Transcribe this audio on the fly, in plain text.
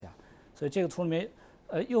所以这个图里面，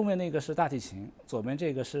右面那个是大提琴，左边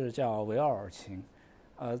这个是叫维奥尔琴。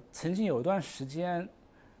曾经有一段时间，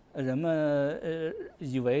人们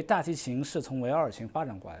以为大提琴是从维奥尔琴发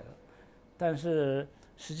展过来的，但是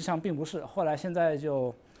实际上并不是。后来现在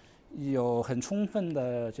就有很充分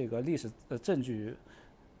的这个历史证据，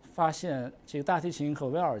发现这个大提琴和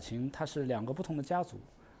维奥尔琴它是两个不同的家族，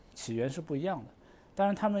起源是不一样的。当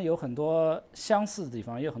然，它们有很多相似的地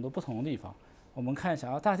方，也有很多不同的地方。我们看一下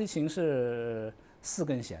啊，大提琴是4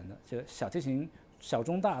根弦的，这个小提琴、小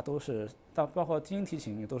中大都是，包括低音提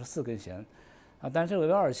琴也都是4根弦，但是这个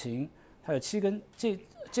维奥尔琴它有7根，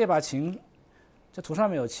这把琴，这图上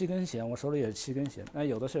面有7根弦，我手里也是7根弦，那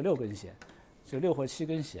有的是6根弦，就6或7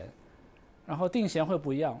根弦，然后定弦会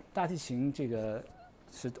不一样。大提琴这个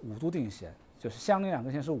是5度定弦，就是相邻2根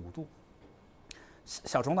弦是5度，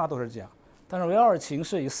小中大都是这样，但是维奥尔琴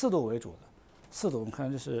是以4度为主的，4度我们看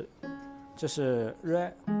这是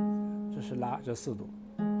re， 这是拉，这4度，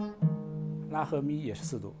拉和咪也是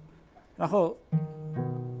4度，然后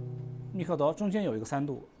咪和哆中间有一个3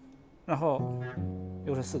度，然后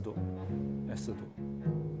又是4度，也4度，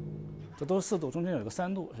这都是4度，中间有一个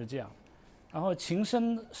3度，是这样。然后琴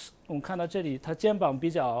身我们看到这里，它肩膀比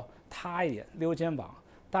较塌一点，溜肩膀，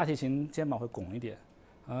大提琴肩膀会拱一点，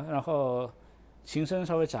然后琴身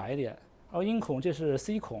稍微窄一点，然后音孔这是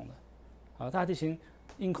C 孔的，大提琴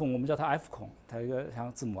音孔我们叫它 F 孔，它一个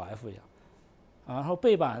像字母 F 一样，然后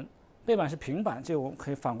背板是平板，这个我们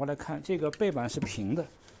可以反过来看，这个背板是平的，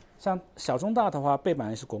像小中大的话背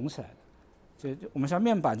板是拱起来的，我们像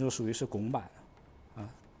面板就属于是拱板，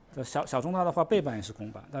小中大的话背板也是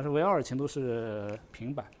拱板，但是维奥尔琴都是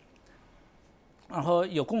平板。然后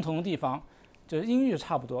有共同的地方，就是音域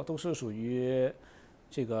差不多，都是属于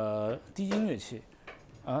这个低音乐器。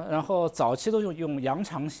然后早期都用扬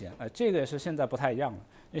长弦，这个也是现在不太一样的。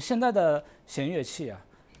因为现在的弦乐器啊，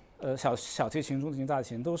小提琴、中提琴、大提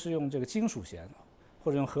琴都是用这个金属弦，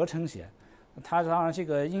或者用合成弦，它当然这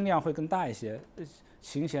个音量会更大一些，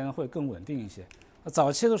琴弦会更稳定一些。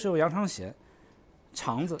早期都是用扬长弦，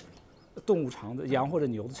肠子，动物肠子，羊或者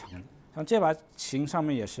牛的肠子。像这把琴上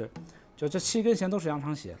面也是，就这7根弦都是扬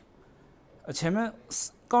长弦，前面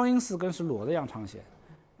高音4根是裸的扬长弦。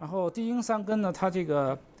然后低音3根呢，它这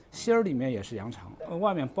个芯儿里面也是扬长，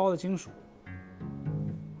外面包的金属。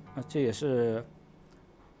这也是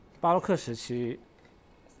巴洛克时期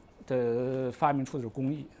的发明出的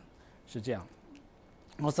工艺，是这样。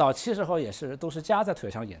然后早期时候也是都是夹在腿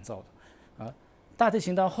上演奏的，大提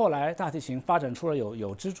琴到后来，大提琴发展出了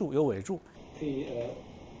有支柱、有尾柱，可以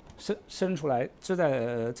伸出来支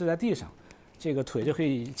在地上，这个腿就可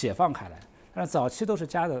以解放开来。但是早期都是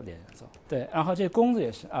夹着脸演奏，对。然后这弓子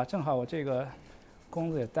也是啊，正好我这个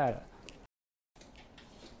弓子也带了。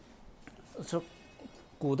这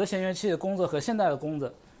古的弦乐器的弓子和现代的弓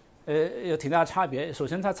子，有挺大的差别。首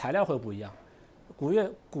先它材料会不一样，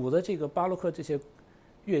古的这个巴洛克这些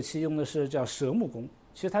乐器用的是叫蛇木弓，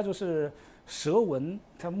其实它就是蛇纹，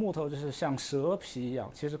它木头就是像蛇皮一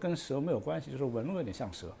样，其实跟蛇没有关系，就是纹路有点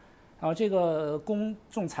像蛇。然后这个弓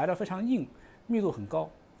这种材料非常硬，密度很高。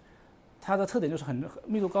它的特点就是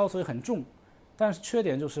密度高，所以很重，但是缺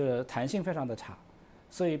点就是弹性非常的差。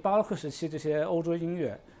所以巴洛克时期这些欧洲音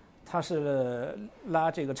乐，它是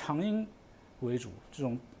拉这个长音为主，这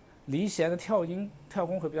种离弦的跳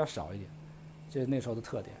弓会比较少一点，这是那时候的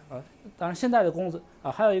特点啊。当然现在的弓子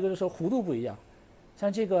啊，还有一个就是弧度不一样，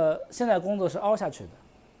像这个现在弓子是凹下去的，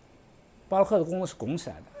巴洛克的弓子是拱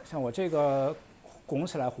起来的。像我这个拱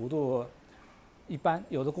起来弧度一般，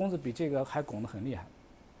有的弓子比这个还拱得很厉害。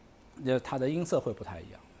它的音色会不太一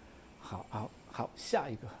样。好，下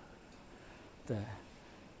一个，对，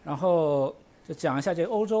然后就讲一下这个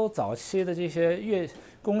欧洲早期的这些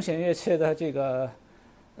弓弦乐器的这个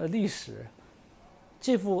历史。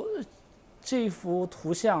这幅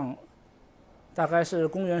图像大概是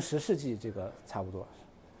公元10世纪，这个差不多，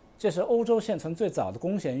这是欧洲现存最早的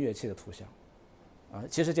弓弦乐器的图像，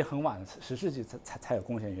其实这很晚，10世纪才有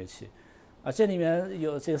弓弦乐器，这里面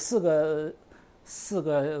有这4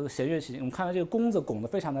个弦乐器，我们看到这个弓子拱得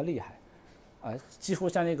非常的厉害，几乎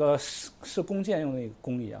像那个是弓箭用的那个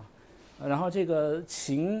弓一样，然后这个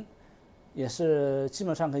琴也是基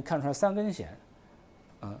本上可以看出来3根弦，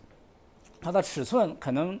它的尺寸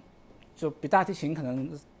可能就比大提琴可能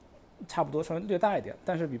差不多，稍微略大一点，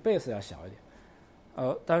但是比贝斯要小一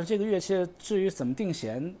点，但是这个乐器至于怎么定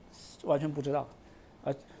弦，完全不知道，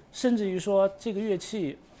甚至于说这个乐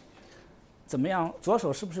器怎么样，左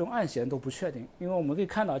手是不是用按弦都不确定，因为我们可以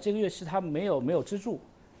看到这个乐器它没有支柱，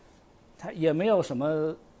它也没有什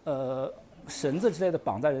么绳子之类的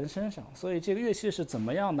绑在人身上，所以这个乐器是怎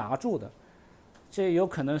么样拿住的，这有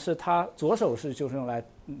可能是他左手就是用来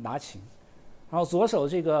拿琴，然后左手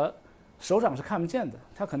这个手掌是看不见的，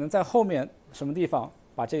他可能在后面什么地方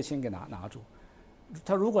把这个琴给拿住。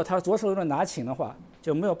他如果他左手用来拿琴的话，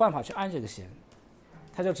就没有办法去按这个弦，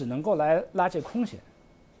他就只能够来拉这空弦。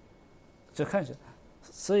就看着，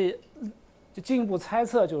所以就进一步猜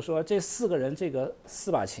测，就是说这4个人这个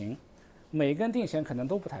4把琴，每根定弦可能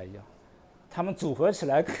都不太一样，他们组合起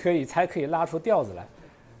来才可以拉出调子来。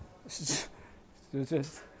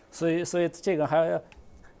所以这个还要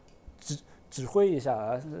指挥一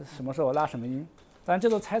下什么时候拉什么音。当然这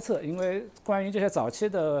都猜测，因为关于这些早期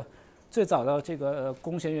的最早的这个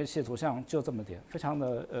弓弦乐器图像就这么点，非常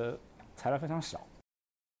的材料非常少。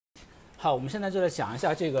好，我们现在就来讲一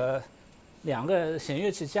下这个2个弦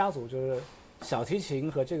乐器家族，就是小提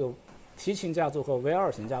琴和这个提琴家族和维奥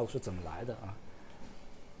尔琴家族是怎么来的啊？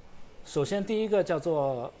首先第一个叫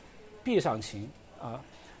做臂上琴啊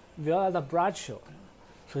 ，viola da braccio。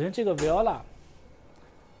首先这个 viola，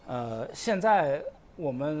现在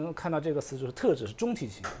我们看到这个词就是特指是中提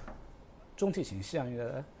琴西洋乐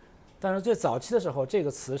的，但是最早期的时候，这个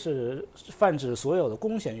词是泛指所有的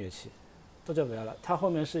弓弦乐器，都叫 viola。它后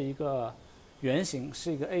面是一个圆形，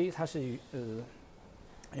是一个 A， 它是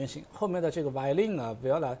圆形。后面的这个 violin 啊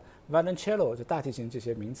 ，viola、violoncello 就大提琴这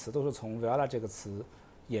些名词都是从 viola 这个词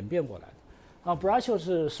演变过来的。然后 braccio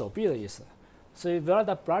是手臂的意思，所以 viola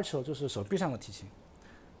da braccio 就是手臂上的提琴。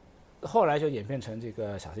后来就演变成这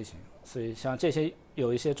个小提琴，所以像这些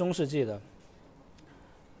有一些中世纪的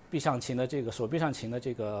臂上琴的这个手臂上琴的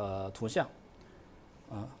这个图像，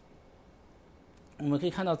我们可以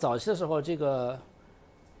看到早期的时候这个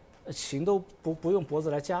琴都不用脖子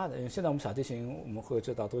来夹的，因为现在我们小提琴我们会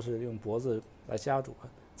知道都是用脖子来夹住，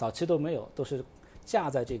早期都没有，都是架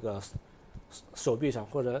在这个手臂上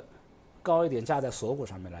或者高一点架在锁骨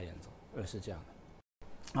上面来演奏，是这样的。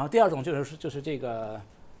然后第二种就是这个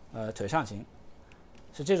腿上琴，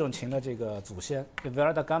是这种琴的这个祖先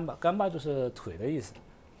 ，viola da gamba 就是腿的意思，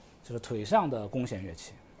就是腿上的弓弦乐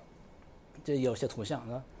器。这有些图像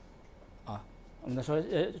我们说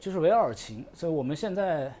就是维奥尔琴，所以我们现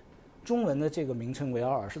在中文的这个名称维奥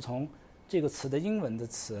尔是从这个词的英文的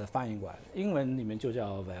词翻译过来的，英文里面就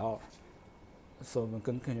叫维奥尔，所以我们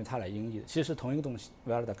根据它来音译，其实是同一个东西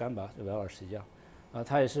 ，viola da gamba 就维奥尔是一样，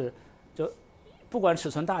它也是就不管尺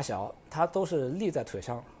寸大小，它都是立在腿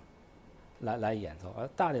上来演奏，而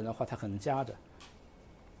大点的话它可能夹着。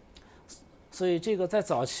所以这个在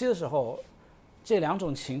早期的时候，这2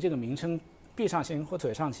种琴这个名称，臂上琴或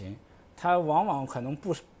腿上琴，它往往可能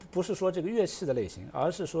不是说这个乐器的类型，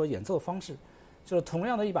而是说演奏方式，就是同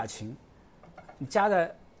样的一把琴，你夹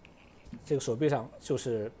在这个手臂上就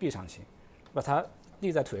是臂上琴，把它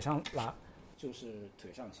立在腿上拉就是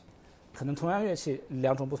腿上琴，可能同样乐器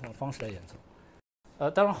2种不同的方式来演奏。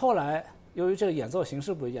当然后来由于这个演奏形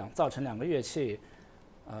式不一样，造成2个乐器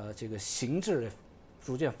这个形制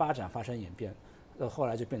逐渐发生演变，后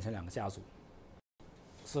来就变成2个家族。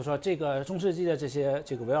所以说这个中世纪的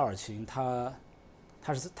这个维奥尔琴，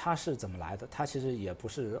它是怎么来的？它其实也不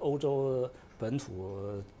是欧洲本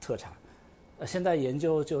土特产，现在研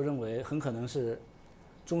究就认为很可能是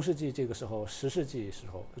中世纪这个时候10世纪时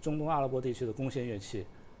候中东阿拉伯地区的弓弦乐器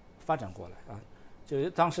发展过来就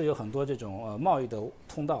当时有很多这种贸易的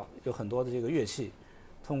通道，有很多的这个乐器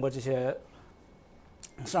通过这些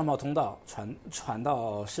商贸通道传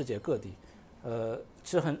到世界各地。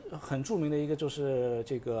其实很著名的一个就是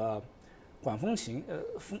这个管风琴，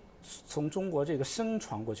从中国这个生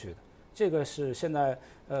传过去的，这个是现在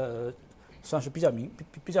算是比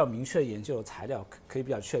较明确研究材料可以比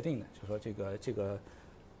较确定的，就是说这个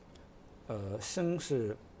笙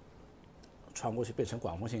是传过去变成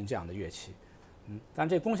管风琴这样的乐器。但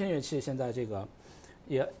这弓弦乐器现在这个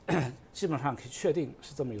也基本上可以确定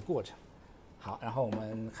是这么一个过程。好，然后我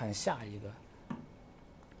们看下一个。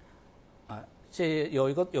这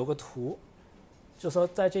有个图，就说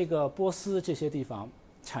在这个波斯这些地方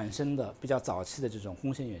产生的比较早期的这种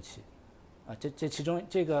弓弦乐器，这其中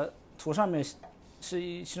这个图上面是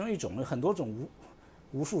其中一种，有很多种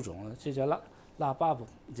无数种，这叫拉巴布，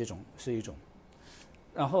这种是一种。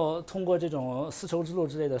然后通过这种丝绸之路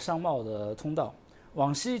之类的商贸的通道，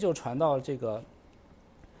往西就传到这个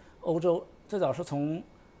欧洲，最早是从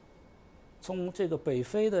这个北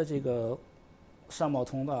非的这个商贸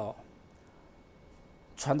通道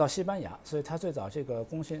传到西班牙，所以它最早这个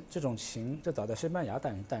弓弦这种琴最早在西班牙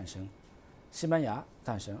诞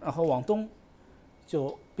生，然后往东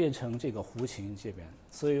就变成这个胡琴这边，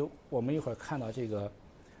所以我们一会儿看到这个，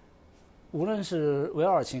无论是维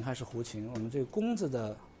奥尔琴还是胡琴，我们这个弓子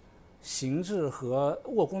的形制和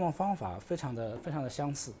握弓的方法非常的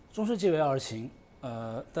相似。中世纪维奥尔琴，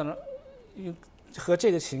当然和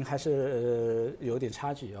这个琴还是有点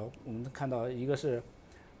差距啊。我们看到一个是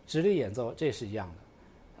直立演奏，这也是一样的，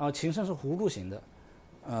然后琴身是葫芦形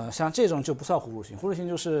的，像这种就不算葫芦形，葫芦形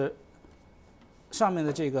就是上面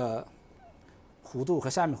的这个弧度和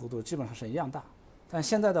下面弧度基本上是一样大，但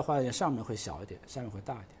现在的话上面会小一点，下面会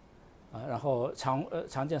大一点，然后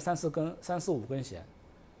常见3、4、5根弦，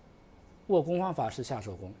握弓方法是下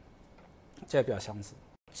手弓，这也比较相似。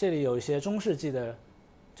这里有一些中世纪的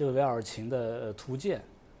这个维尔琴的图鉴，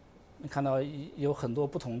你看到有很多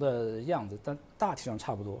不同的样子，但大体上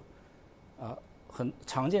差不多，很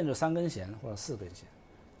常见就3根弦或者4根弦，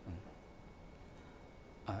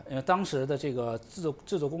因为当时的这个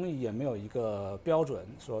制作工艺也没有一个标准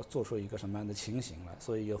说做出一个什么样的琴形来，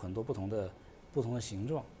所以有很多不同的形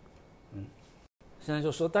状，现在就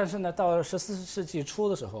说，但是呢，到了14世纪初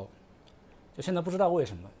的时候，就现在不知道为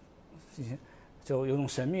什么，就有种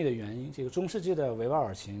神秘的原因，这个中世纪的维瓦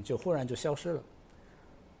尔琴就忽然就消失了，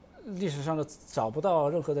历史上的找不到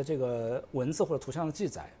任何的这个文字或者图像的记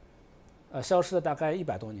载，消失了大概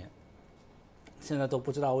100多年，现在都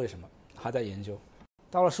不知道为什么，还在研究。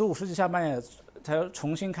到了15世纪下半叶才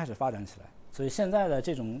重新开始发展起来，所以现在的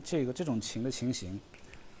这种琴的琴形，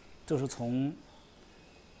就是从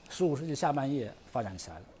15世纪下半叶发展起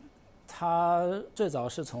来的。它最早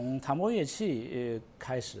是从弹拨乐器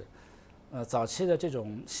开始，早期的这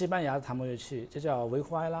种西班牙的弹拨乐器，这叫维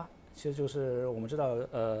胡埃拉，其实就是我们知道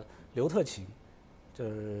刘特琴，就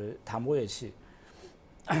是弹拨乐器，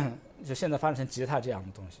就现在发展成吉他这样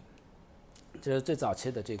的东西，这是最早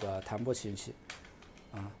期的这个弹拨乐器。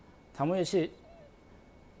弹拨乐器，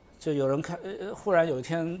就有人忽然有一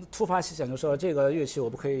天突发奇想，就说这个乐器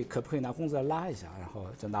可不可以拿弓子来拉一下，然后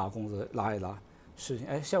就拿弓子拉一拉，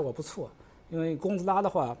效果不错，因为弓子拉的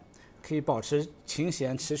话可以保持琴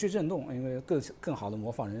弦持续振动，因为更好的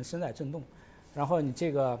模仿人声带振动，然后你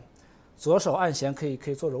这个左手按弦可以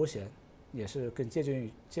做柔弦，也是更接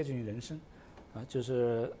近于人声，就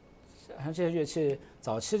是像这些乐器，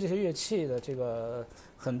早期这些乐器的这个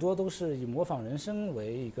很多都是以模仿人声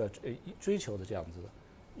为一个追求的这样子的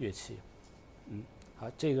乐器，好，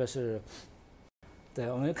这个是，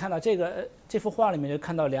对，我们看到这幅画里面就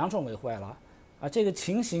看到2种维胡埃拉，这个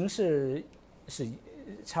琴形是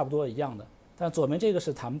差不多一样的，但左边这个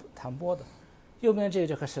是弹拨的，右边这个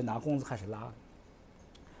就开始拿弓子开始拉，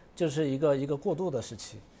就是一个过渡的时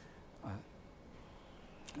期，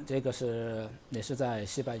这个也是在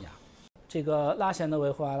西班牙。这个拉弦的维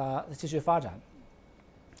胡埃拉继续发展，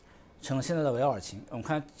成了现在的维奥尔琴。我们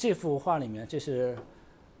看这幅画里面，这是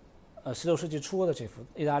16世纪初的这幅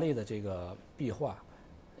意大利的这个壁画，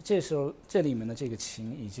这时候这里面的这个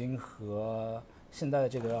琴已经和现在的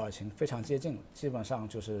这个维奥尔琴非常接近了，基本上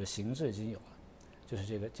就是形制已经有了，就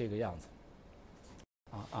是这个样子。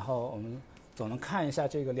然后我们总能看一下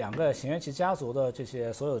这个2个弦乐器家族的这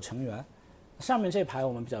些所有的成员。上面这排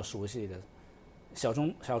我们比较熟悉的，小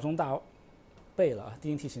中大贝了，低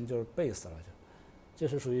音提琴就是贝斯了，这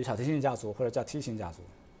是属于小提琴家族或者叫梯形家族。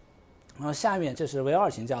然后下面这是维奥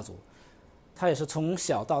尔琴家族，它也是从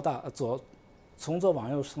小到大，从左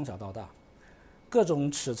往右，从小到大，各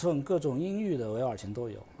种尺寸、各种音域的维奥尔琴都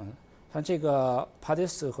有。像这个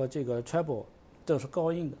Padis 和这个 treble 都是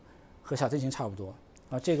高音的，和小提琴差不多。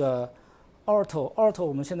这个 alto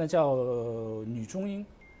我们现在叫女中音。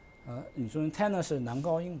女中音 tenor 是男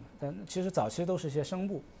高音，但其实早期都是一些声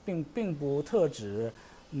部，并不特指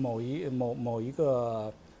某一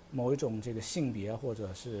种这个性别或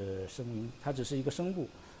者是声音，它只是一个声部。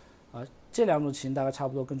这2种琴大概差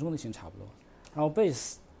不多，跟中提琴差不多。然后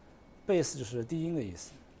bass 就是低音的意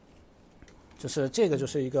思，就是这个就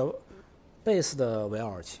是一个 bass 的维奥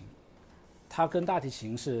尔琴，它跟大提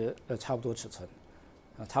琴是差不多尺寸，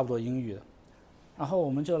差不多音域的。然后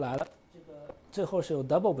我们就来了。最后是有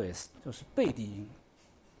double bass， 就是倍低音，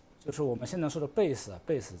就是我们现在说的 bass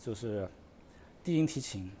就是低音提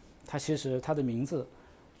琴，它其实它的名字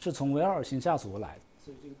是从维奥尔琴家族来的，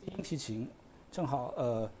所以这个低音提琴正好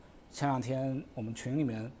前2天我们群里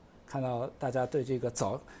面看到大家对这个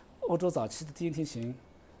欧洲早期的低音提琴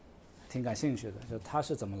挺感兴趣的，就它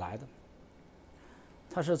是怎么来的？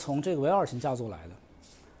它是从这个维奥尔琴家族来的，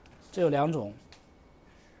这有2种，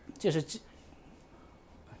这是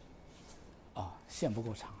线不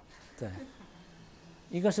够长，对，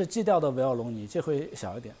一个是 G 调的维奥隆尼，这会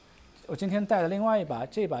小一点。我今天带的另外一把，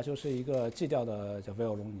这把就是一个 G 调的叫维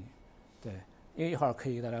奥隆尼，对，一会儿可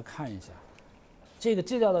以给大家看一下。这个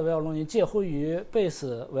G 调的维奥隆尼介乎于贝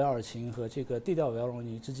斯维奥尔琴和这个 D 调维奥隆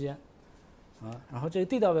尼之间，然后这个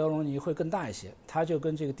D 调维奥隆尼会更大一些，它就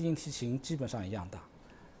跟这个低音提琴基本上一样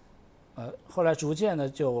大。后来逐渐的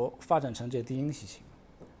就发展成这个低音提琴。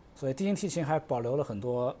所以低音提琴还保留了很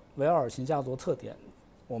多维奥尔琴家族的特点。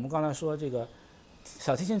我们刚才说这个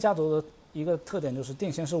小提琴家族的一个特点就是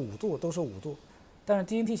定弦是5度，都是5度，但是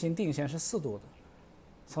低音提琴定弦是4度的，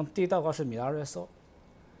从低到高是米拉瑞嗦。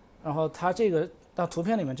然后它这个到图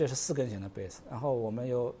片里面这是4根弦的贝斯，然后我们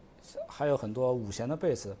还有很多5弦的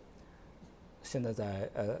贝斯，现在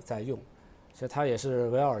在用，所以它也是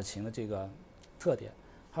维奥尔琴的这个特点。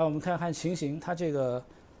还有我们看看琴形，它这个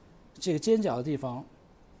尖角的地方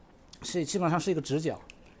基本上是一个直角，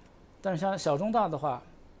但是像小中大的话，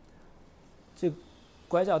这个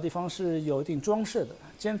拐角地方是有一定装饰的，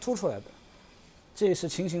尖凸出来的，这是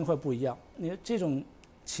琴形会不一样。你这种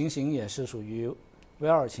琴形也是属于维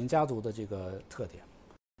奥尔琴家族的这个特点。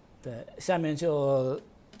对，下面就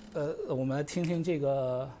我们来听听这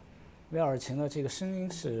个维奥尔琴的这个声音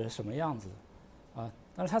是什么样子啊。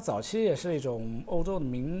但是它早期也是一种欧洲的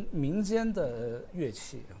民间的乐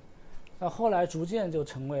器，到后来逐渐就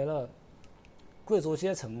成为了贵族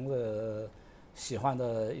阶层的喜欢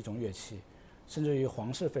的一种乐器，甚至于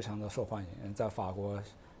皇室非常的受欢迎。在法国，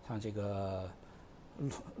像这个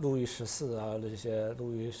路易14啊，这些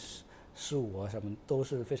路易15啊什么都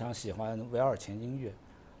是非常喜欢维奥尔琴音乐。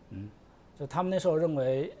就他们那时候认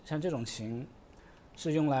为像这种琴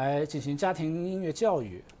是用来进行家庭音乐教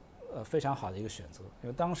育非常好的一个选择。因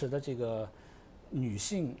为当时的这个女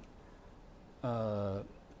性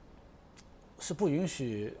是不允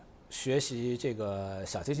许学习这个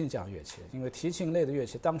小提琴这样乐器，因为提琴类的乐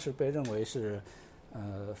器当时被认为是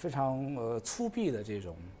非常粗鄙的这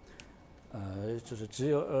种就是只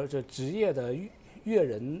有这职业的乐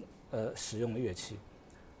人使用的乐器，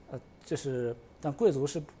但贵族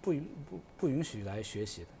是不允许来学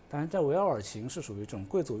习的。当然，在维奥尔琴是属于这种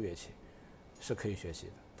贵族乐器，是可以学习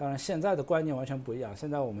的。当然，现在的观念完全不一样。现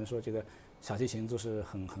在我们说这个小提琴就是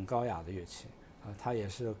很高雅的乐器啊，它也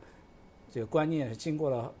是这个观念是经过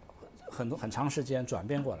了很长时间转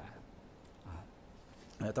变过来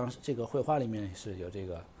的啊。当时这个绘画里面是有这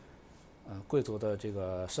个贵族的这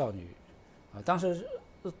个少女啊，当时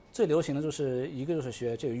最流行的就是一个就是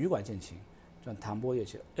学这个羽管键琴，这弹拨乐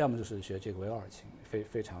器，要么就是学这个维奥尔琴，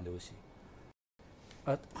非常流行。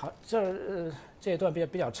好，这一段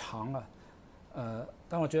比较长了，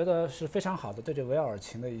但我觉得是非常好的对这维奥尔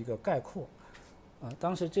琴的一个概括。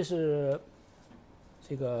当时这是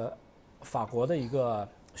这个法国的一个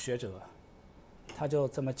学者，他就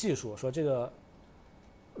这么记述说，这个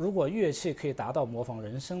如果乐器可以达到模仿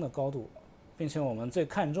人声的高度，并且我们最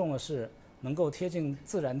看重的是能够贴近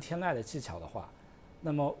自然天籁的技巧的话，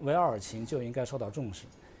那么维奥尔琴就应该受到重视，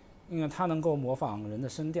因为它能够模仿人的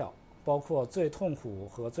声调，包括最痛苦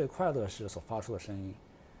和最快乐时所发出的声音。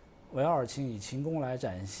维奥尔琴以琴弓来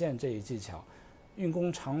展现这一技巧，运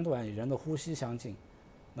弓长短与人的呼吸相近，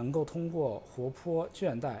能够通过活泼、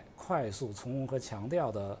倦怠、快速、从容和强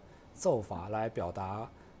调的奏法来表达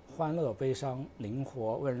欢乐、悲伤、灵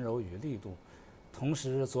活、温柔与力度。同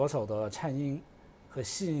时，左手的颤音和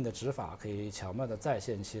细腻的指法可以巧妙地再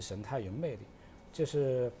现其神态与魅力。就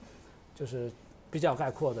是比较概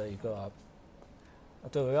括的一个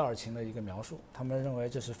对维奥尔琴的一个描述。他们认为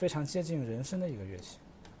这是非常接近人声的一个乐器。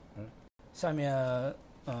下面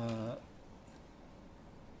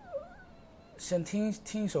先听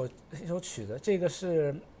一首曲子，这个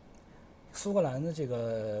是苏格兰的这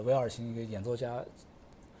个维奥尔琴一个演奏家、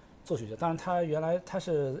作曲家。当然，他原来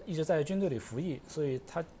是一直在军队里服役，所以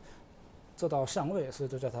他做到上尉，所以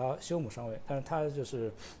就叫他休姆上尉。但是他就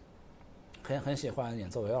是很喜欢演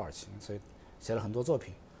奏维奥尔琴，所以写了很多作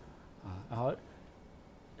品啊。然后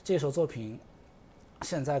这首作品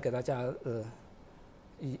现在给大家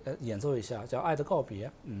演奏一下，叫《爱的告别》。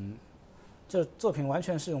这作品完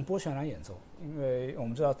全是用拨弦来演奏，因为我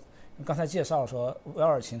们知道刚才介绍说维奥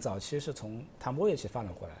尔琴早期是从弹拨乐器发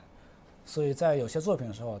展过来的，所以在有些作品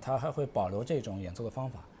的时候，它还会保留这种演奏的方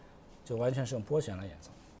法，就完全是用拨弦来演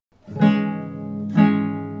奏。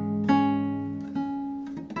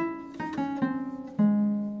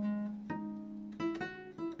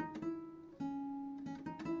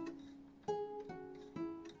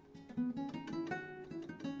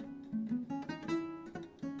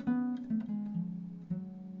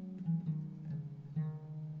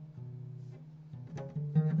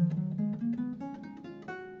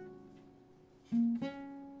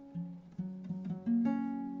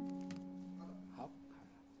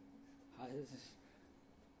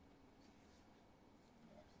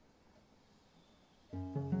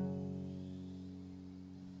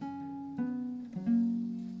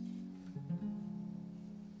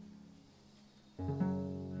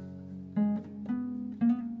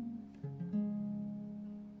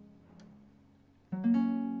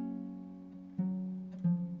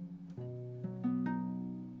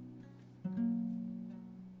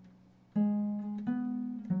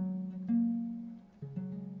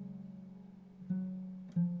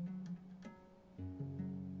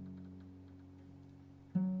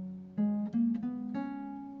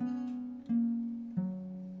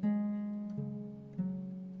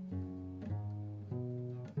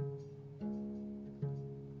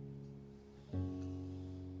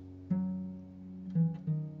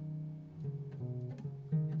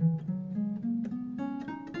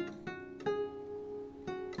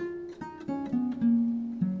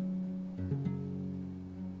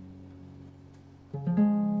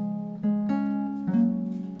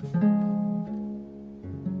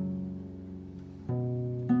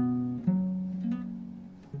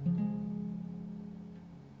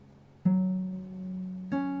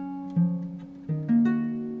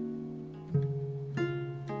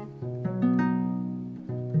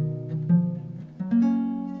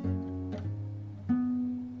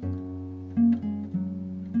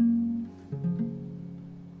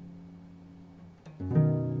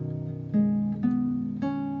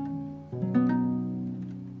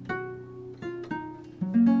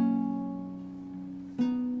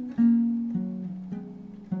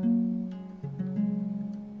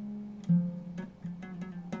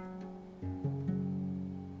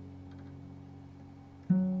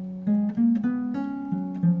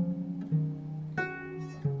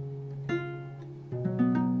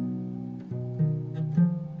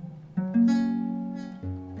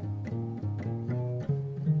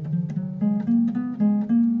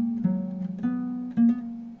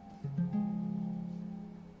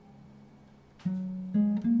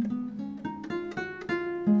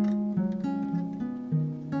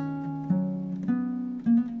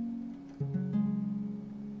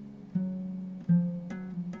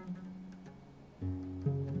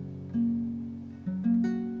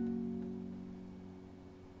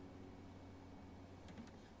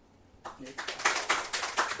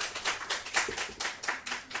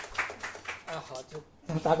好，就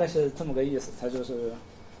大概是这么个意思。它就是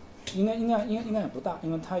应该也不大，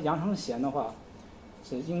因为它扬声弦的话，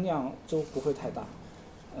这音量就不会太大。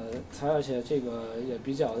它而且这个也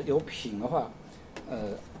比较有品的话，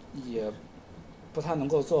也不太能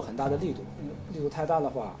够做很大的力度，力度太大的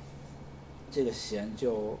话，这个弦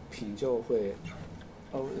就品就会，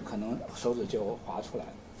可能手指就滑出来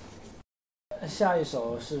了。下一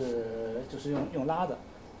首就是用拉的，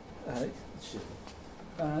曲。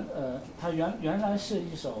当然，它原来是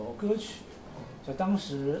一首歌曲，就当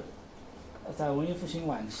时在文艺复兴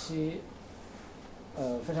晚期，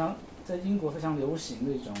非常在英国非常流行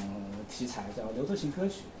的一种题材，叫流头琴歌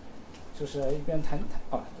曲，就是一边弹，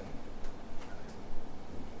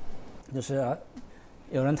对，就是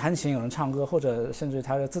有人弹琴，有人唱歌，或者甚至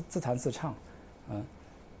他自弹自唱，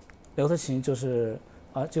流头琴就是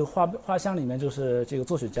这个花香里面就是这个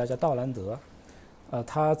作曲家叫道兰德，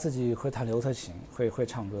他自己会弹流头琴，会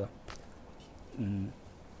唱歌，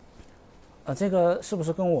这个是不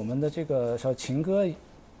是跟我们的这个小情歌，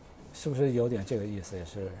是不是有点这个意思？也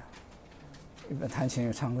是，一边弹琴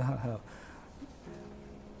也唱歌，还有，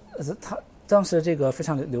他当时这个非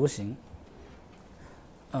常流行，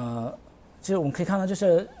其实我们可以看到，就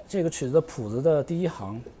是这个曲子的谱子的第一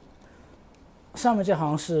行，上面这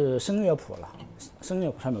行是声乐谱了，声乐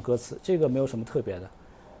谱上面有歌词，这个没有什么特别的。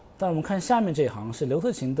但我们看下面这一行是流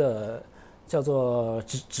头琴的，叫做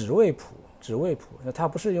指位谱，它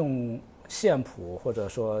不是用线谱或者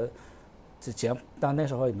说这简，但那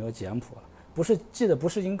时候也没有简谱了，记得不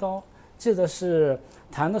是音高，记得是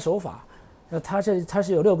弹的手法。它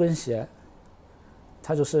是有6根弦，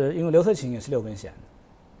它就是因为流头琴也是6根弦，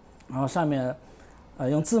然后上面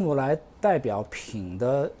用字母来代表品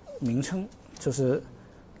的名称，就是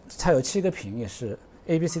它有7个品，也是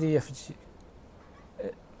A B C D E F G。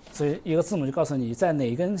所以一个字母就告诉你在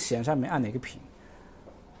哪根弦上面按哪个品，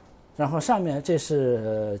然后上面这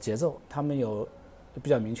是节奏，它们有比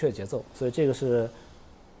较明确的节奏，所以这个是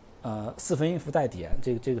4分音符带点，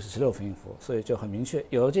这个是16分音符，所以就很明确，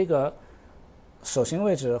有这个手型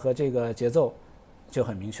位置和这个节奏就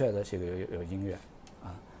很明确的这个有音乐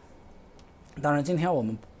啊。当然今天我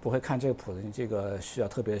们不会看这个谱子，这个需要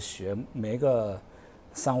特别学，没个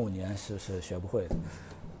3-5年是学不会的。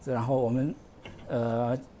然后我们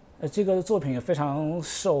这个作品也非常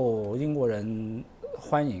受英国人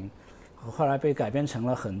欢迎，后来被改编成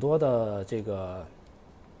了很多的这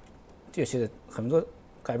些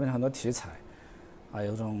改编成很多题材，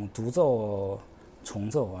有种独奏、重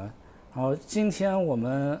奏啊。然后今天我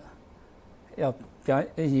们要表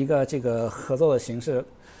演一个这个合奏的形式，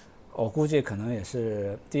我估计可能也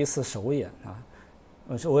是第一次首演啊，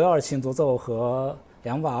是维奥尔琴独奏和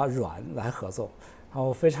2把阮来合奏。然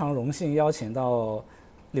后非常荣幸邀请到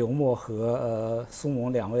柳默和苏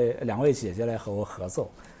萌两位姐姐来和我合奏。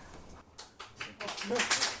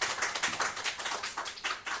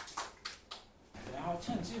然后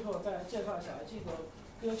趁机会再介绍一下这个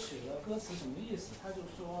歌曲的歌词什么意思。他就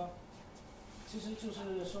说，其实就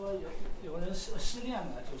是说有人失恋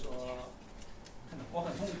了，就说我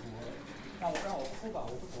很痛苦，让我哭吧，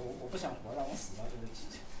我不想活，让我死吧，就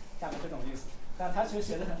是大概这种意思。但他其实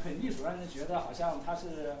写得很艺术，让人觉得好像他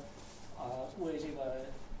是为这个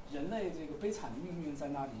人类这个悲惨的命运在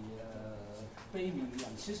那里悲鸣一样。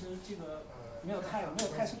其实这个没有太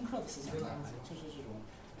深刻的思想在，就是这种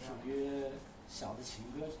属于小的情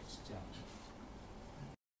歌是这样的。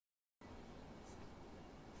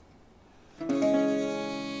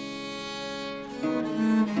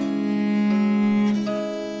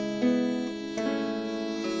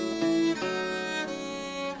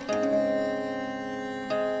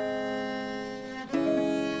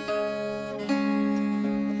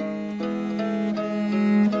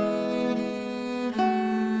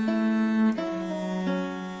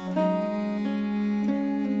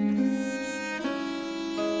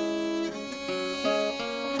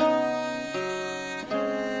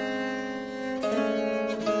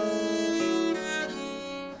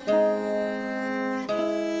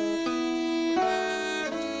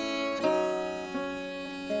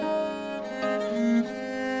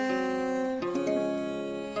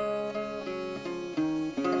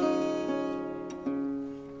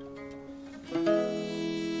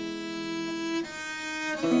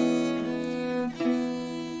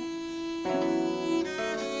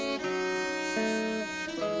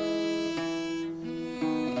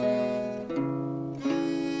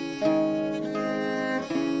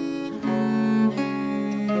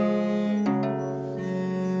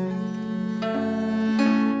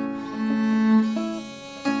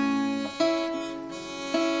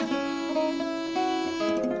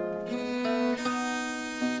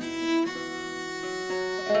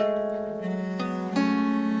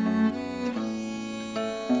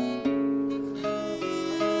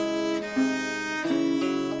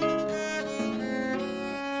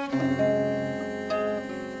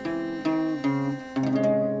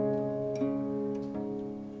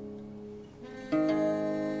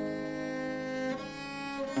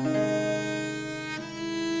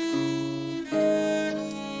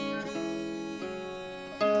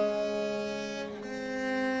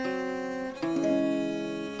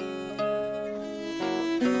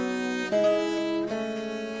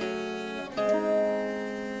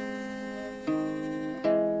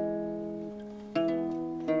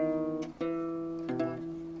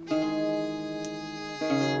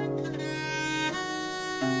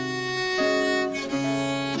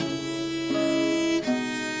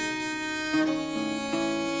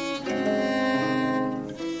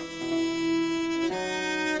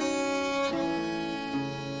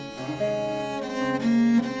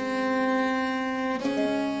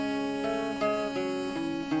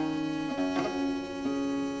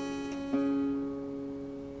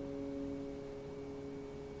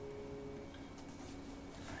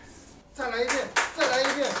再来一遍，再来一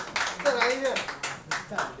遍，再来一遍，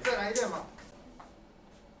再来一遍吧。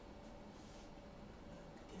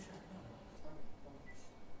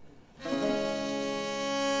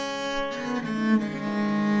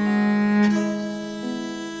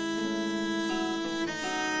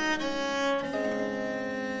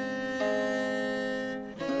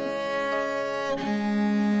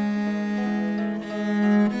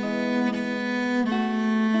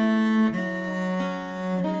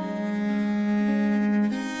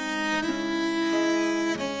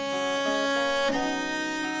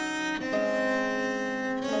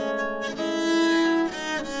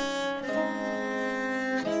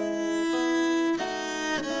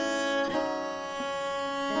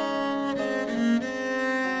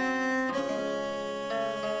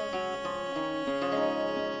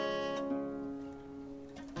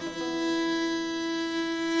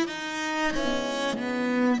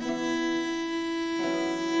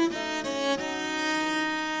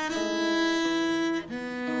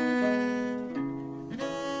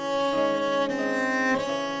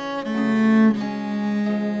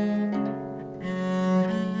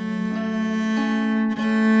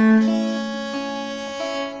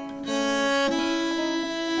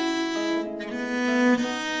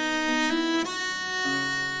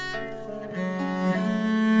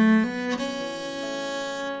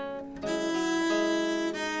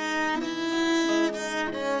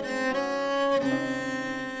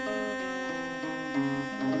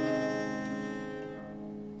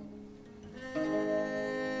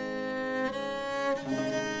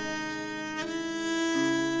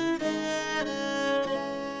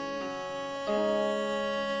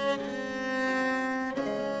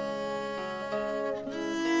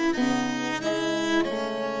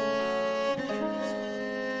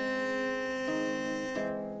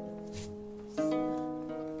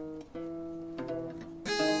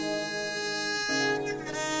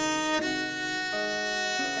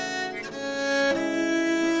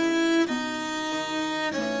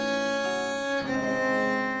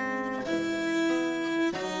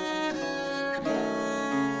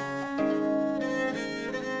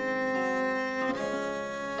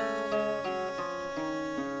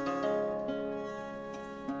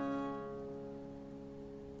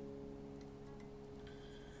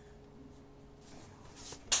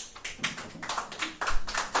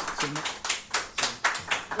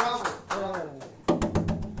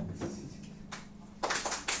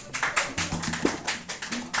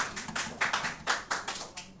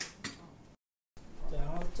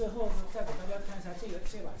最后呢，再给大家看一下这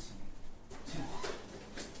把琴，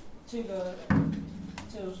这个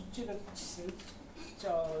琴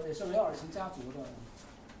也是维奥尔琴家族的，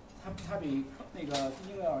它比那个低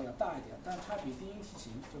音维尔要大一点，但它比低音提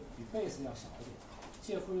琴就比贝斯要小一点，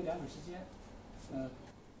介乎于两者之间。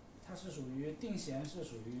它是属于定弦，是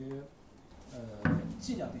属于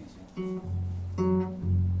G 调定弦，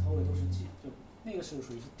头尾都是 G， 就那个是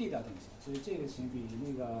属于是 D 调定弦，所以这个琴比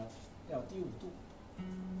那个要低5度。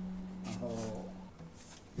然后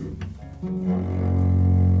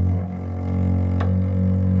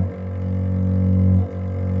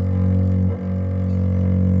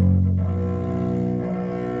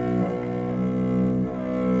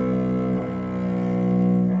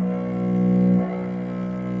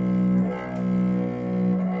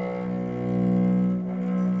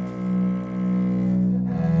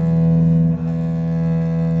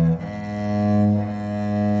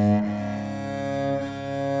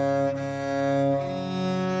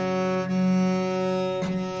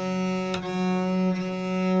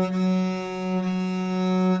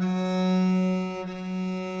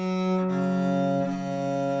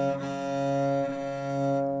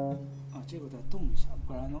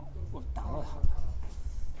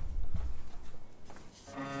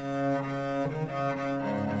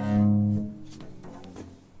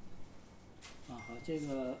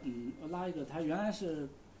一个，它原来是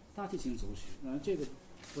大提琴组曲，这个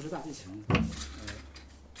不是大提琴，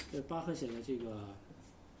这巴赫写的这个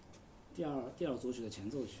第二组曲的前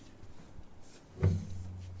奏曲。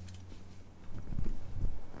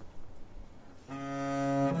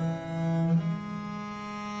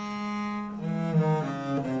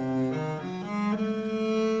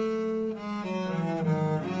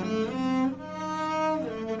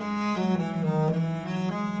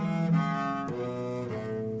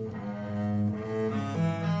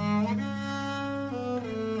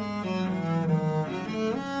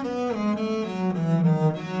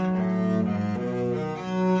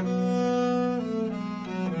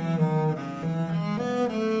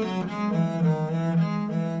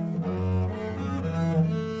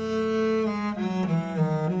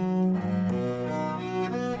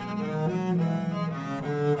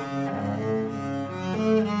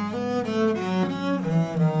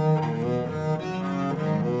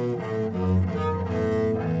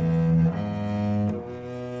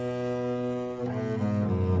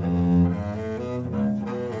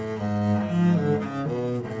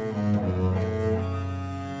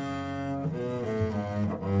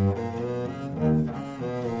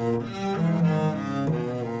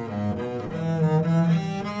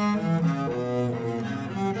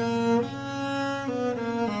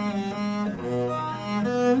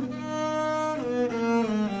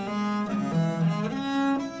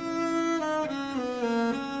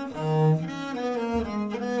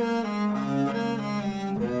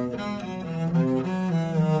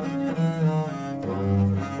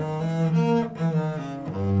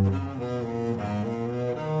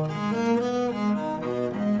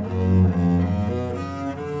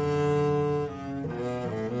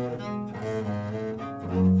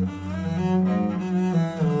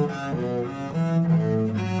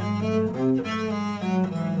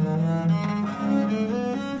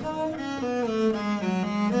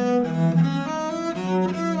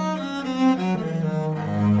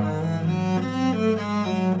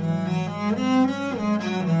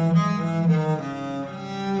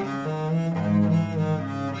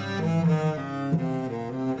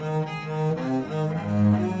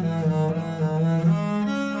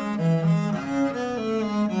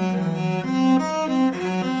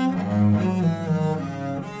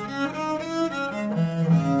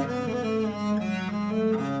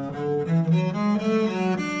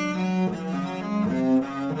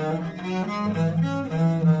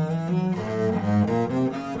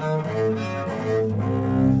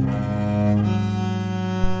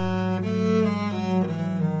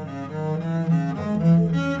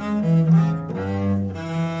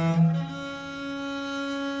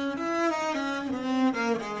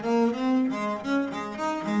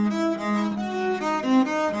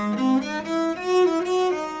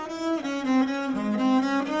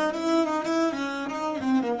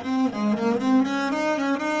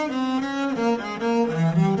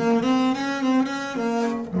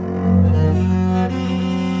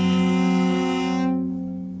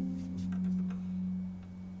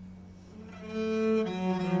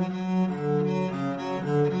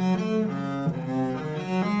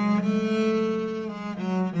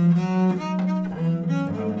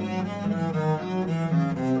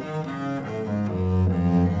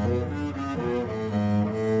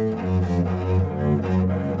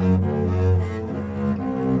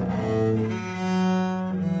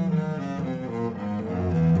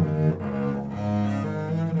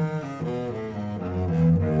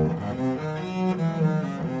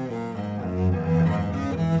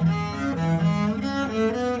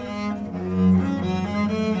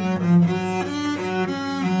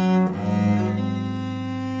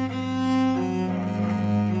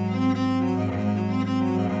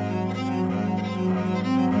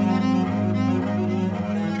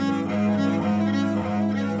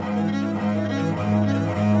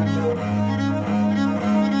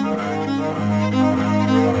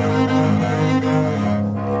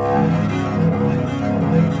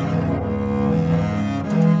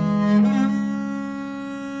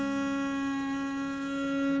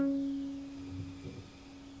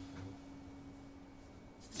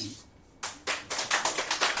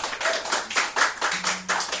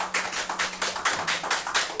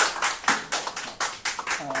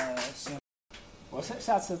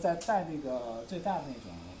下次再带那个最大的那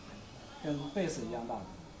种，跟贝斯一样大的，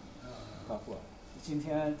包括今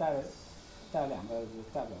天带两个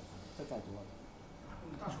带不了，这带多了。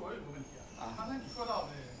大叔，我有个问题啊，刚才你说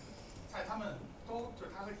到的，在他们都就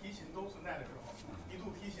是他和提琴都存在的时候，一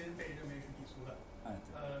度提琴被认为是低俗的。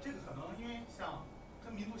这个可能因为像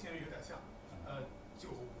跟民族弦乐有点像，90、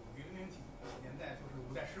00年代就是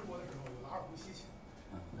五代十国的时候有了二胡西琴，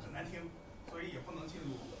很难听。所以也不能进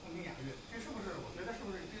入宫廷雅乐。这是不是？我觉得是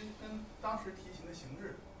不是跟当时提琴的形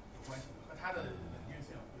制有关系的，和它的稳定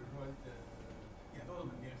性，比如说演奏的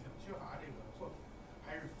稳定性缺乏这个作品，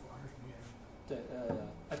还是主要是什么原因？对，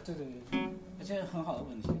对，这很好的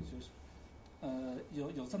问题，就是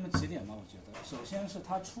有这么几点吧，我觉得，首先是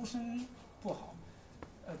他出身不好，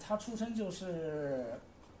他出身就是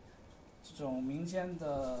这种民间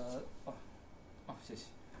的，谢谢。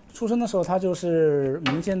出生的时候，他就是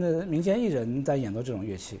民间艺人在演奏这种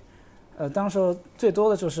乐器，当时最多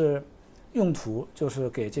的就是用途就是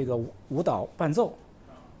给这个舞蹈伴奏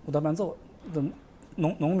的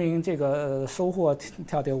农民这个收获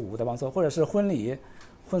跳点舞的伴奏，或者是婚礼、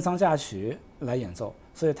婚丧嫁娶来演奏，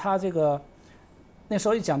所以他这个那时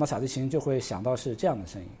候一讲到小提琴，就会想到是这样的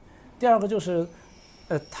声音。第二个就是，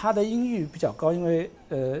他的音域比较高，因为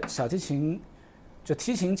小提琴就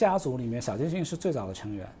提琴家族里面，小提琴是最早的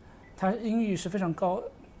成员。它音域是非常高，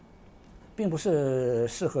并不是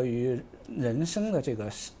适合于人声的这个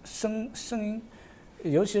声音，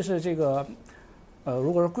尤其是这个，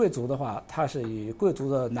如果是贵族的话，它是以贵族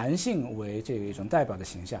的男性为这一种代表的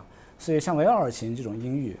形象，所以像维奥尔琴这种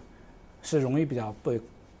音域，是容易比较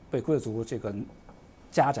被贵族这个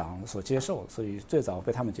家长所接受，所以最早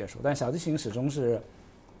被他们接受。但小提琴始终是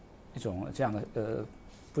一种这样的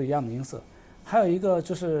不一样的音色。还有一个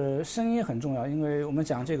就是声音很重要，因为我们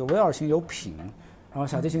讲这个维尔琴有品，然后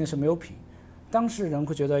小提琴是没有品。当时人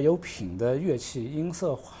会觉得有品的乐器音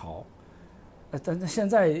色好，但现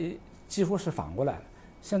在几乎是反过来了。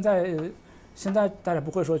现在大家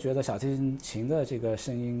不会说觉得小提琴的这个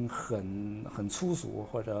声音很粗俗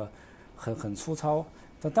或者很粗糙，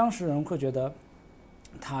但当时人会觉得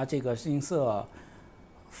它这个音色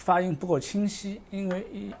发音不够清晰，因为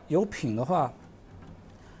有品的话。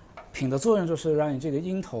品的作用就是让你这个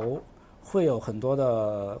音头会有一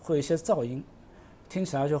些噪音，听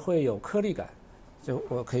起来就会有颗粒感。就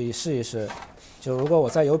我可以试一试，就如果我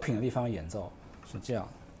在有品的地方演奏是这样，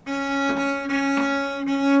但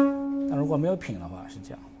如果没有品的话是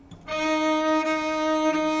这样，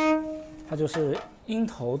它就是音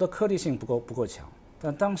头的颗粒性不够强。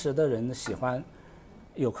但当时的人喜欢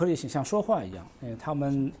有颗粒性，像说话一样，因为他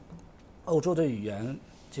们欧洲的语言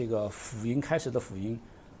这个辅音开始的辅音。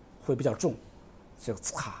会比较重，这个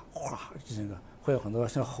嚓哗，这个会有很多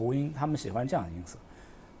像喉音，他们喜欢这样的音色，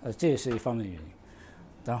这也是一方面的原因。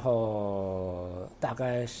然后大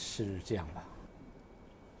概是这样吧。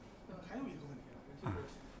还有一个问题啊，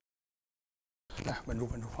来稳住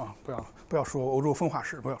啊，不要说欧洲分化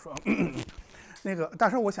史，不要说。那个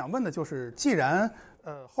大师，我想问的就是，既然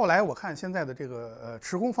后来我看现在的这个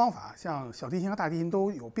持弓方法，像小提琴和大提琴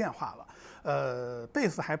都有变化了，贝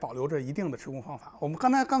斯还保留着一定的持弓方法。我们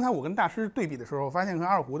刚才我跟大师对比的时候，发现跟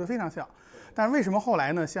二胡的非常像，但是为什么后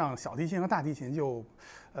来呢？像小提琴和大提琴就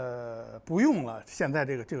不用了现在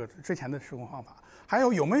这个之前的持弓方法？还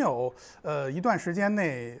有没有一段时间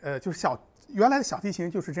内就是原来的小提琴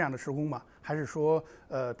就是这样的持弓吗？还是说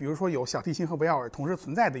比如说有小提琴和维奥尔同时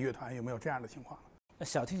存在的乐团，有没有这样的情况？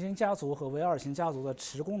小提琴家族和维奥尔琴家族的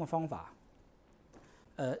持弓的方法，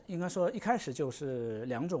应该说一开始就是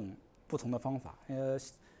两种不同的方法。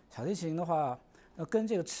小提琴的话，跟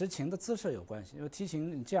这个持琴的姿势有关系，因为提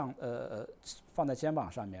琴你这样放在肩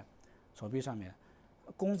膀上面、手臂上面，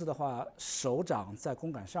弓子的话手掌在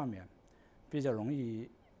弓杆上面，比较容易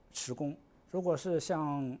持弓。如果是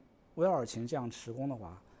像维奥尔琴这样持弓的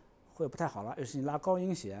话，会不太好了，尤其你拉高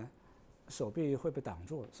音弦。手臂会被挡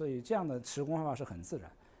住，所以这样的持弓方法是很自然。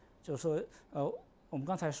就是说，我们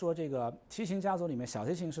刚才说这个提琴家族里面，小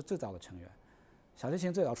提琴是最早的成员，小提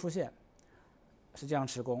琴最早出现是这样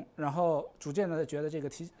持弓，然后逐渐的觉得这个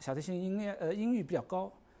小提琴音域比较高，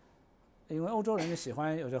因为欧洲人就喜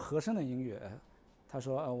欢有着和声的音乐，他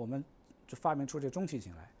说我们就发明出这中提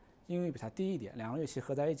琴来，音域比它低一点，两个乐器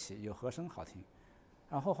合在一起有和声好听。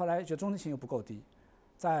然后后来觉得中提琴又不够低，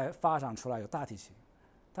再发展出来有大提琴，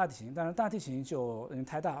但是大提琴就因为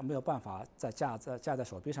太大，没有办法再架在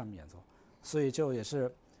手臂上面演奏，所以就也是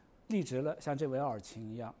立直了，像这维奥尔琴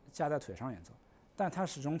一样架在腿上演奏。但它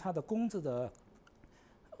始终它的弓子的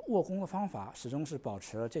握弓的方法始终是保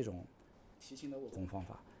持了这种提琴的握弓方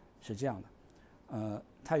法，是这样的。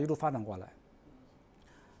它一路发展过来。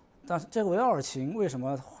但是这个维奥尔琴为什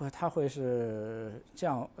么它会是这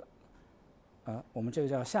样？我们这个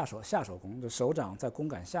叫下手弓，就手掌在弓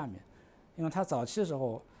杆下面。因为它早期的时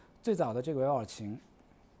候，最早的这个维奥尔琴，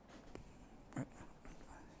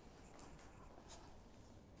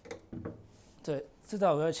对，最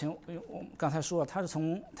早的维奥尔琴，我们刚才说了，它是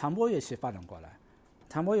从弹拨乐器发展过来，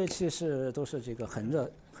弹拨乐器都是这个横着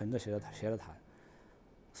斜着弹，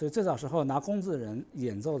所以最早时候拿弓子的人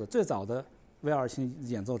演奏的最早的维尔琴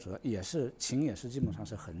演奏者琴也是基本上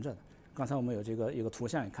是横着的。刚才我们有一个图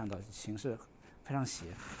像也看到，琴是非常斜。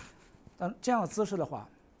但这样的姿势的话，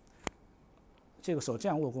这个手这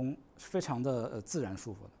样握弓非常的自然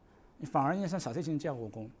舒服的。反而你像小提琴这样握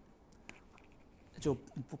弓就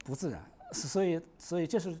不自然。所以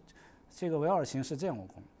这个维尔琴是这样握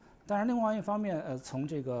弓。当然，另外一方面，从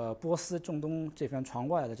这个波斯、中东这边传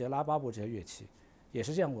过来的这些拉巴布这些乐器，也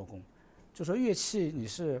是这样握弓。就说乐器你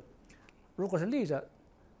如果是立着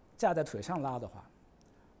架在腿上拉的话，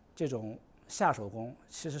这种下手弓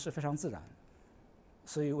其实是非常自然的。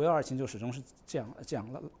所以维尔琴就始终是这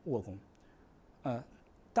样握弓。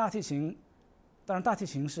大提琴，当然大提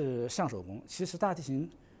琴是上手弓，其实大提琴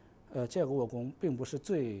这个握弓并不是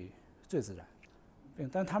最自然。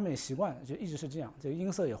但他们也习惯了，就一直是这样，这个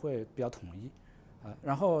音色也会比较统一，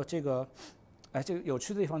然后这个有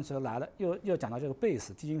趣的地方就来了，又讲到这个贝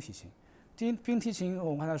斯低音提琴，低音提琴我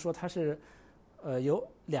们刚才说它是由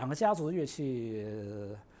2个家族的乐器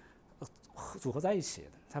组合在一起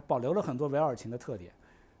的，它保留了很多维尔琴的特点，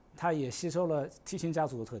它也吸收了提琴家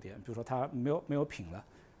族的特点，比如说它没有品了，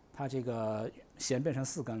它这个弦变成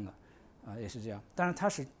4根了，也是这样，但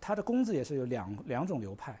是它的弓子也是有两种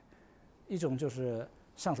流派。一种就是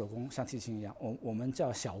上手弓，像提琴一样，我们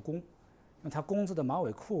叫小弓，那它弓子的马尾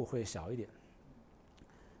裤会小一点，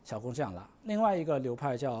小弓这样拉。另外一个流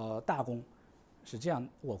派叫大弓，是这样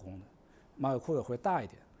握弓的，马尾裤也会大一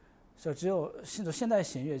点。所以只有现代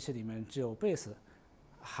弦乐器里面只有贝斯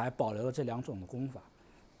还保留了这2种的弓法，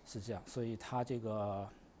是这样。所以它这个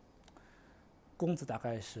弓子大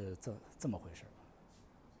概是这么回事吧。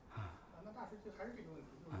那大师就还是这个问题，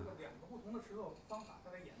就是说2个不同的持奏方法，它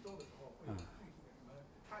在演奏的时候会有具体的什么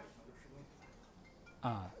差异吗？就使用起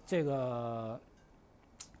来。这个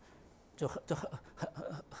就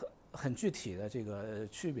很具体的这个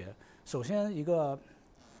区别。首先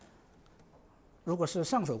如果是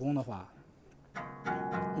上手弓的话，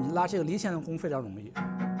你拉这个离弦的弓非常容易，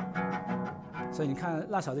所以你看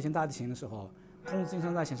拉小提琴、大提琴的时候，弓子经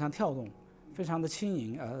常在弦上跳动，非常的轻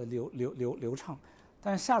盈，流畅。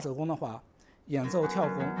但是下手弓的话，演奏跳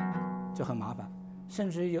弓就很麻烦，甚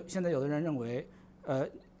至于现在有的人认为，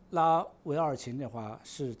拉维尔琴的话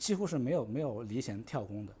是几乎是没有离弦跳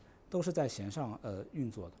弓的，都是在弦上运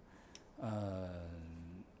作的。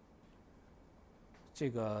这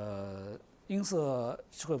个音色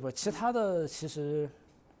会不会其他的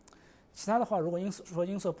话，如果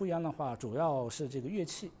音色不一样的话，主要是这个乐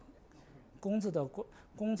器，弓子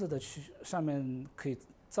的上面可以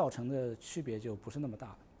造成的区别就不是那么大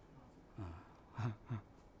了。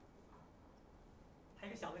还有一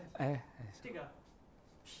个小问题，这个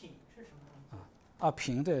品是什么东西？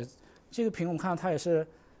品，对，这个品我们看它也是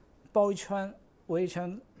包一圈，围一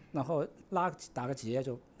圈，然后打个结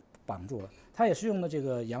就绑住了。它也是用的这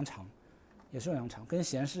个羊肠，跟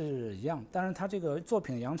弦是一样，但是它这个作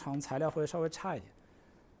品的羊肠材料会稍微差一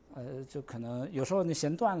点，就可能有时候你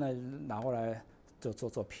弦断了拿过来就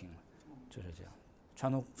做平了，就是这样。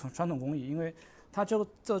传统工艺，因为它就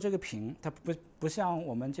做这个品，它不像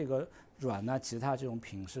我们这个软啊吉他这种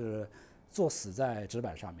品是做死在纸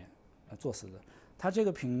板上面，做死的。它这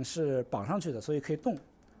个品是绑上去的，所以可以动，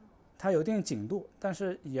它有一定紧度，但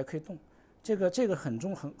是也可以动。这个很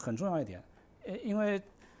重要一点，因为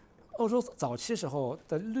欧洲早期时候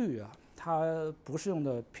的律啊，它不是用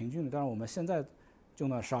的平均律，当然我们现在用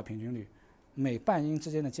的12平均律，每半音之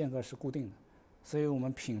间的间隔是固定的，所以我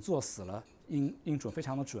们品做死了，音准非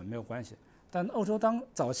常的准，没有关系。但欧洲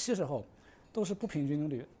早期时候都是不平均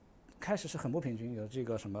律，开始是很不平均，有这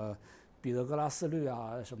个什么彼得格拉斯律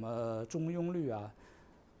啊，什么中庸律啊，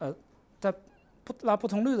在拉不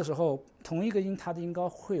同律的时候，同一个音它的音高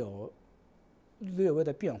会有略微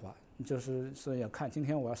的变化，就是所以要看今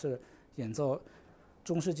天我要是演奏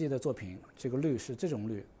中世纪的作品，这个律是这种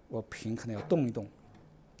律，我品可能要动一动。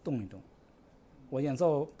我演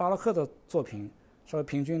奏巴洛克的作品稍微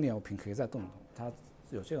平均一点，我品可以再动一动，它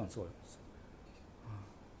有这种作用。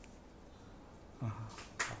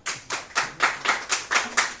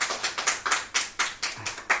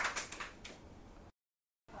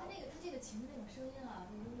这个琴的那种声音啊，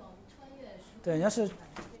有种穿越时空。对，要是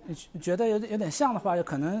你觉得有点像的话，就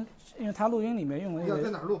可能因为它录音里面用的要在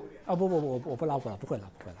哪儿录？不，我不拉，不会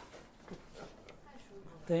拉。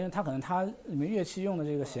对，因为它可能它里面乐器用的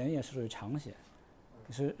这个弦也是属于长弦，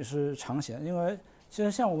是长弦。因为其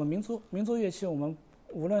实像我们民族乐器，我们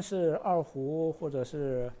无论是二胡或者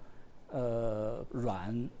是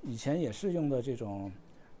阮，以前也是用的这种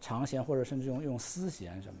长弦，或者甚至用丝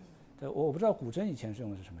弦什么。对，我不知道古筝以前是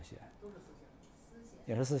用的是什么弦。都是丝弦。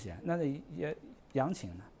也是丝弦，那也扬琴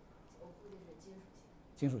呢？我估计是金属弦。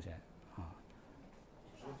金属弦啊。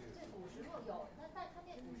这古时候有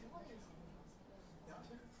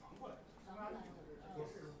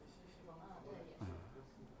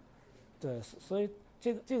对，所以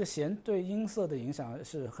这个弦对音色的影响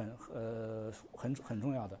是很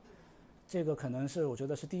重要的。这个可能是我觉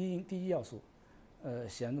得是第一要素。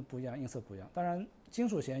弦的不一样，音色不一样。当然，金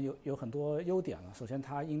属弦有很多优点了。首先，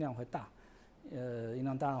它音量会大，音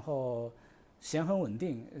量大后弦很稳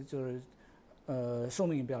定，就是寿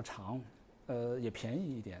命也比较长，也便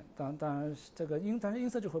宜一点。当然这个但是音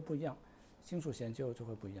色就会不一样，金属弦就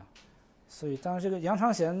会不一样。所以当然这个羊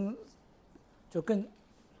肠弦就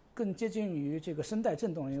更接近于这个声带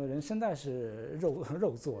振动，因为人声带是肉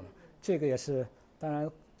做的，这个也是当然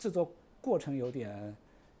制作过程有点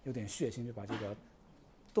血腥，就把这个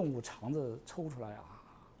动物肠子抽出来啊，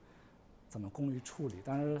怎么工艺处理？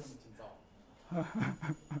当然，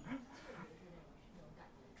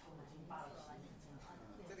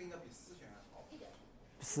这个应该比丝弦还好。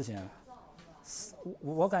丝弦，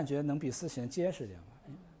我感觉能比丝弦结实点吧。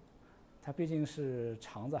它毕竟是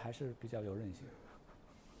肠子，还是比较有韧性。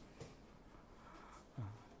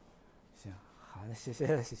行，好的，谢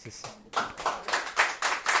谢。